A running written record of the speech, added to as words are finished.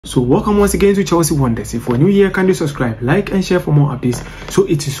So welcome once again to Chelsea Wonders. If you're new here, kindly subscribe, like and share for more updates. So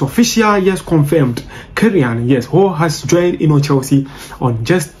it is official, yes, confirmed. Kiernan, yes, Hall has joined Chelsea on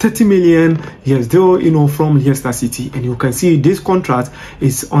just 30 million, yes, deal from Leicester City, and you can see this contract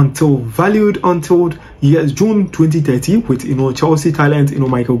is valued until yes June 2030 with Chelsea talent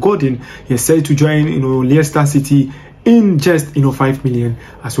Michael Gordon, yes, said to join Leicester City in just 5 million,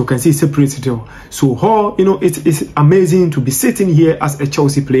 as you can see, separate deal. So Hall, it is amazing to be sitting here as a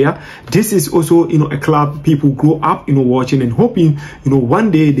Chelsea player. This is also a club people grow up watching and hoping one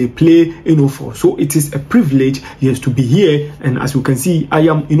day they play for. So it is a privilege, yes, to be here. And as you can see, I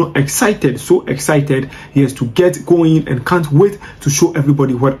am excited, so excited, yes, to get going, and can't wait to show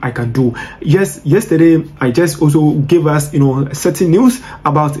everybody what I can do. Yes, yesterday I just also gave us certain news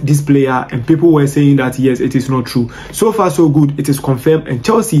about this player, and people were saying that yes, it is not true. So far so good, it is confirmed, and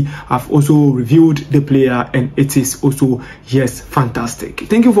Chelsea have also reviewed the player, and it is also yes fantastic.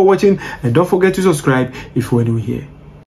 Thank you for watching, and don't forget to subscribe if you are new here.